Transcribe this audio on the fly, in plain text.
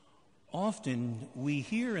Often we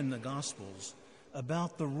hear in the Gospels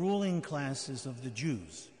about the ruling classes of the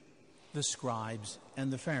Jews, the scribes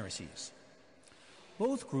and the Pharisees.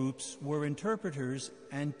 Both groups were interpreters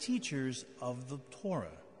and teachers of the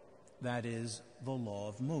Torah, that is, the law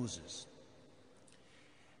of Moses.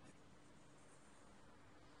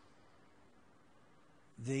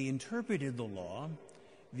 They interpreted the law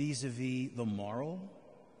vis-a-vis the moral,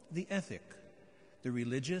 the ethic, the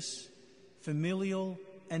religious, familial,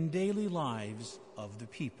 and daily lives of the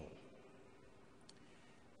people.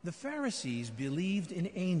 The Pharisees believed in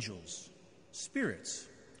angels, spirits,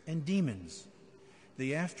 and demons,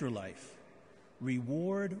 the afterlife,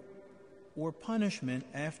 reward or punishment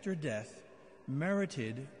after death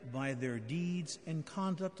merited by their deeds and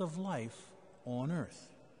conduct of life on earth.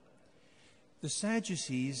 The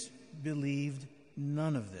Sadducees believed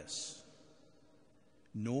none of this,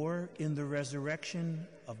 nor in the resurrection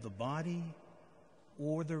of the body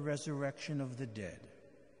or the resurrection of the dead.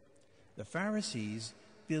 The Pharisees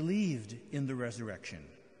believed in the resurrection,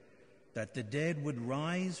 that the dead would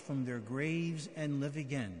rise from their graves and live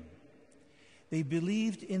again. They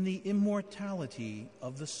believed in the immortality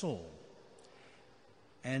of the soul,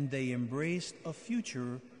 and they embraced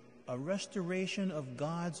a restoration of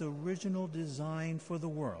God's original design for the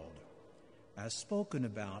world, as spoken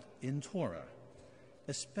about in Torah,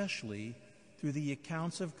 especially through the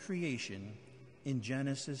accounts of creation in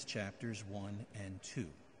Genesis chapters 1 and 2.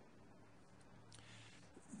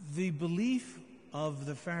 The belief of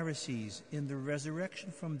the Pharisees in the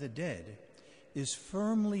resurrection from the dead is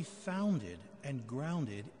firmly founded and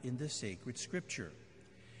grounded in the sacred scripture,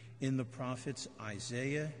 in the prophets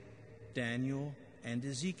Isaiah, Daniel, and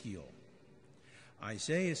Ezekiel.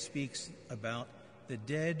 Isaiah speaks about the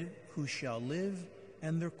dead who shall live,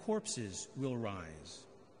 and their corpses will rise.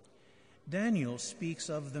 Daniel speaks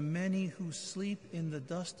of the many who sleep in the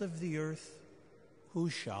dust of the earth, who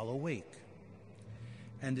shall awake.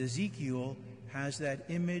 And Ezekiel has that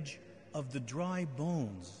image of the dry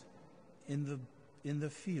bones in the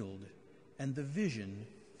field and the vision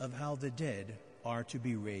of how the dead are to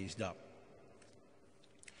be raised up.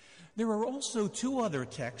 There are also two other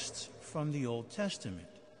texts from the Old Testament,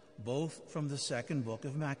 both from the second book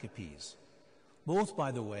of Maccabees, both,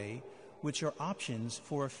 by the way, which are options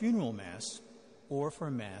for a funeral mass or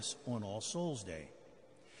for Mass on All Souls' Day.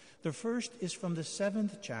 The first is from the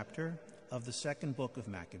 7th chapter of the second book of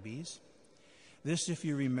Maccabees. This, if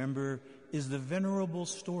you remember, is the venerable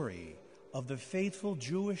story of the faithful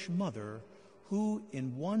Jewish mother who,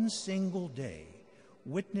 in one single day,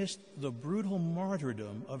 witnessed the brutal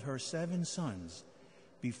martyrdom of her 7 sons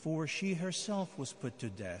before she herself was put to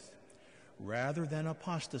death, rather than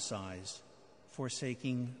apostatize,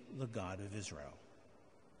 forsaking the God of Israel.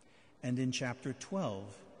 And in chapter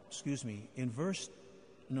 12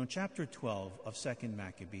 of 2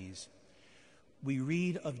 Maccabees, we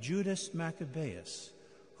read of Judas Maccabeus,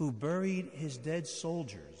 who buried his dead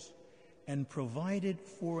soldiers and provided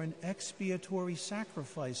for an expiatory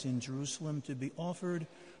sacrifice in Jerusalem to be offered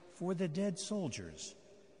for the dead soldiers,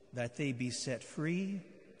 that they be set free,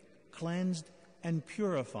 cleansed, and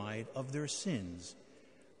purified of their sins,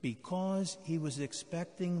 because he was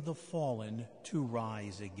expecting the fallen to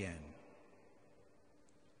rise again.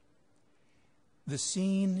 The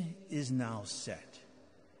scene is now set.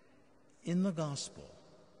 In the Gospel,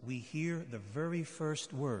 we hear the very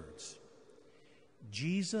first words.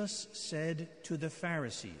 Jesus said to the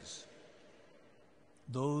Pharisees,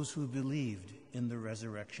 those who believed in the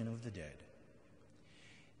resurrection of the dead.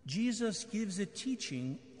 Jesus gives a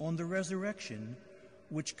teaching on the resurrection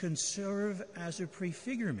which can serve as a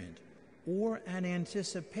prefigurement or an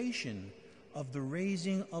anticipation of the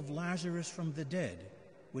raising of Lazarus from the dead,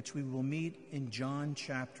 which we will meet in John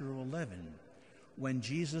chapter 11, when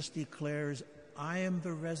Jesus declares, I am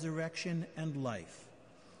the resurrection and life.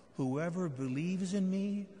 Whoever believes in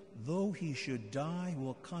me, though he should die,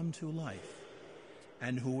 will come to life.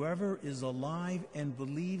 And whoever is alive and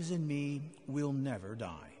believes in me will never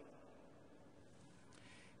die.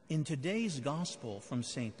 In today's Gospel from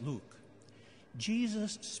St. Luke,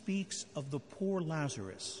 Jesus speaks of the poor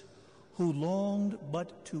Lazarus, who longed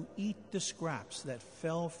but to eat the scraps that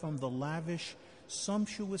fell from the lavish,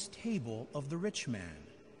 sumptuous table of the rich man,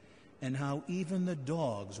 and how even the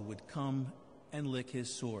dogs would come and lick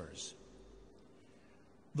his sores.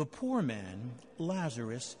 The poor man,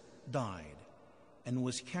 Lazarus, died and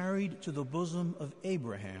was carried to the bosom of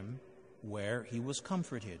Abraham, where he was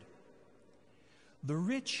comforted. The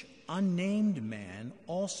rich, unnamed man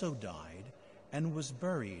also died and was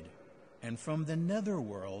buried, and from the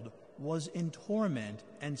netherworld was in torment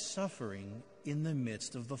and suffering in the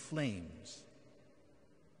midst of the flames.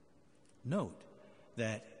 Note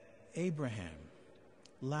that Abraham,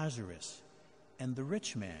 Lazarus, and the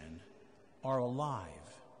rich man are alive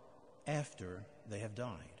after they have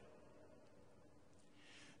died.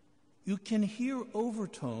 You can hear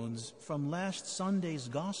overtones from last Sunday's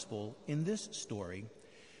gospel in this story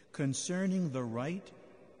concerning the right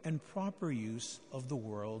and proper use of the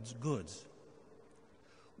world's goods,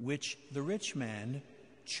 which the rich man,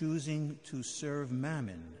 choosing to serve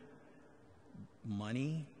mammon,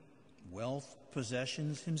 money, wealth,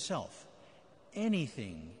 possessions, himself,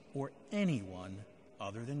 anything or anyone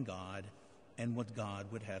other than God and what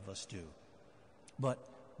God would have us do. But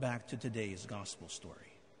back to today's gospel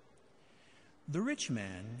story. The rich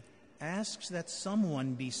man asks that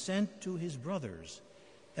someone be sent to his brothers,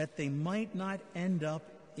 that they might not end up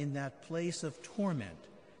in that place of torment,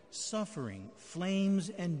 suffering, flames,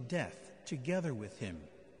 and death together with him.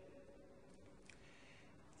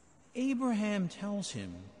 Abraham tells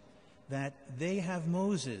him that they have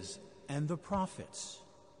Moses and the prophets.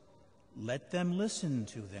 Let them listen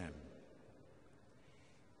to them.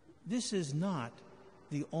 This is not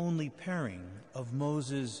the only pairing of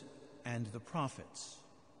Moses and the prophets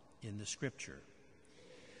in the Scripture.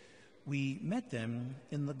 We met them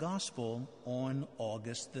in the Gospel on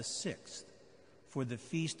August the 6th for the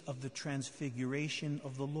Feast of the Transfiguration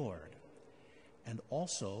of the Lord, and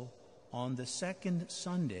also on the second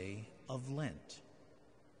Sunday of Lent.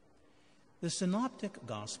 The Synoptic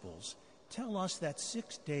Gospels tell us that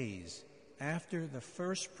 6 days after the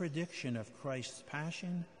first prediction of Christ's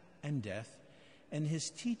passion and death and his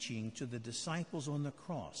teaching to the disciples on the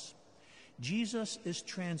cross, Jesus is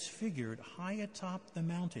transfigured high atop the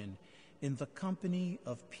mountain in the company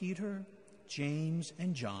of Peter, James,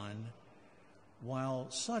 and John, while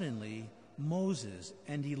suddenly Moses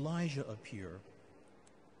and Elijah appear,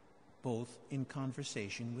 both in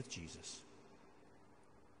conversation with Jesus.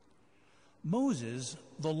 Moses,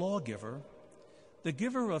 the lawgiver, the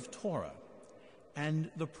giver of Torah, and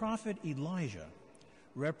the prophet Elijah,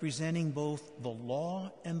 representing both the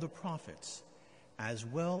law and the prophets, as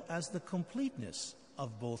well as the completeness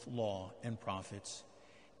of both law and prophets,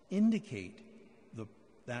 indicate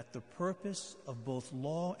that the purpose of both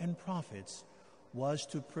law and prophets was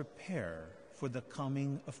to prepare for the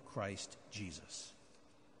coming of Christ Jesus.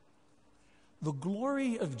 The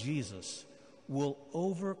glory of Jesus will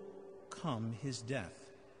overcome his death,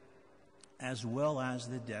 as well as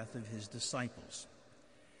the death of his disciples.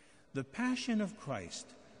 The passion of Christ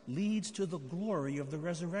leads to the glory of the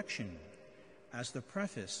resurrection, as the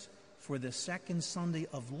preface for the second Sunday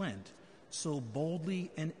of Lent so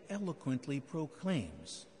boldly and eloquently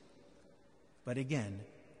proclaims. But again,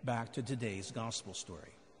 back to today's gospel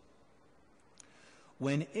story.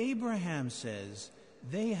 When Abraham says,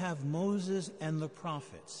 "They have Moses and the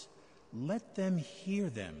prophets, let them hear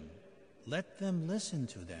them, let them listen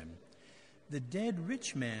to them," the dead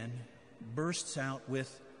rich man bursts out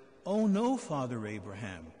with, "Oh no, Father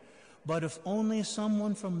Abraham, but if only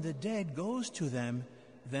someone from the dead goes to them,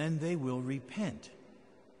 then they will repent."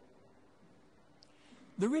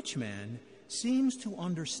 The rich man seems to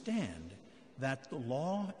understand that the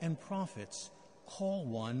law and prophets call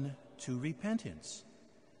one to repentance,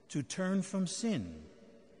 to turn from sin,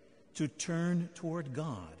 to turn toward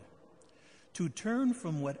God, to turn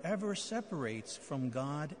from whatever separates from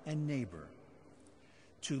God and neighbor,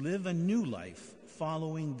 to live a new life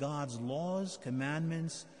following God's laws,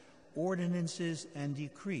 commandments, ordinances, and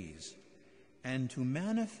decrees, and to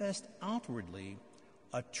manifest outwardly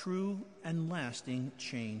a true and lasting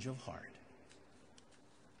change of heart.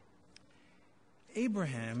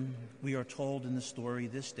 Abraham, we are told in the story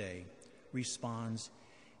this day, responds,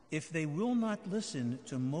 "If they will not listen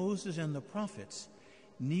to Moses and the prophets,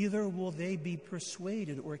 neither will they be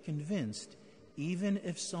persuaded or convinced, even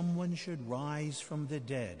if someone should rise from the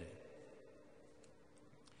dead."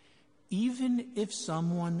 Even if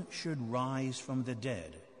someone should rise from the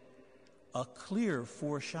dead, a clear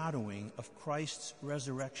foreshadowing of Christ's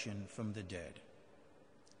resurrection from the dead.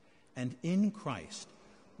 And in Christ,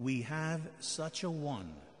 we have such a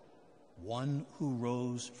one who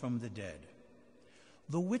rose from the dead.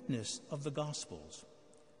 The witness of the Gospels,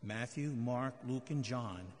 Matthew, Mark, Luke, and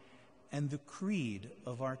John, and the creed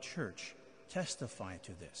of our church testify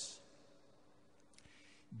to this.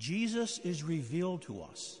 Jesus is revealed to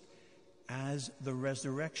us as the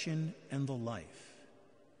resurrection and the life.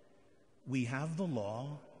 We have the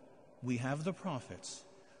law, we have the prophets,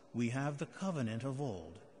 we have the covenant of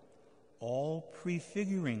old, all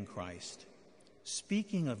prefiguring Christ,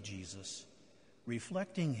 speaking of Jesus,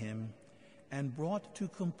 reflecting him, and brought to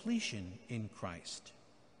completion in Christ.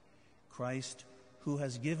 Christ, who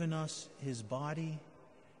has given us his body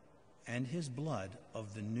and his blood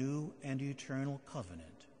of the new and eternal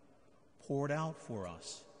covenant, poured out for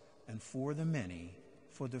us and for the many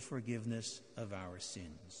for the forgiveness of our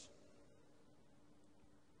sins.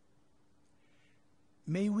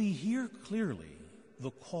 May we hear clearly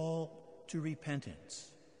the call to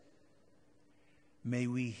repentance. May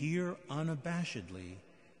we hear unabashedly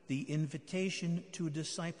the invitation to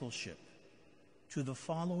discipleship, to the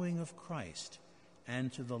following of Christ,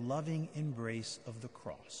 and to the loving embrace of the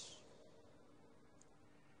cross.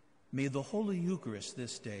 May the Holy Eucharist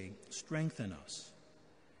this day strengthen us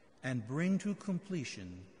and bring to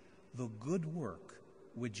completion the good work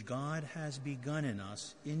which God has begun in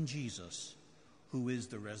us in Jesus, who is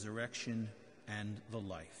the resurrection and the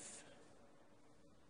life.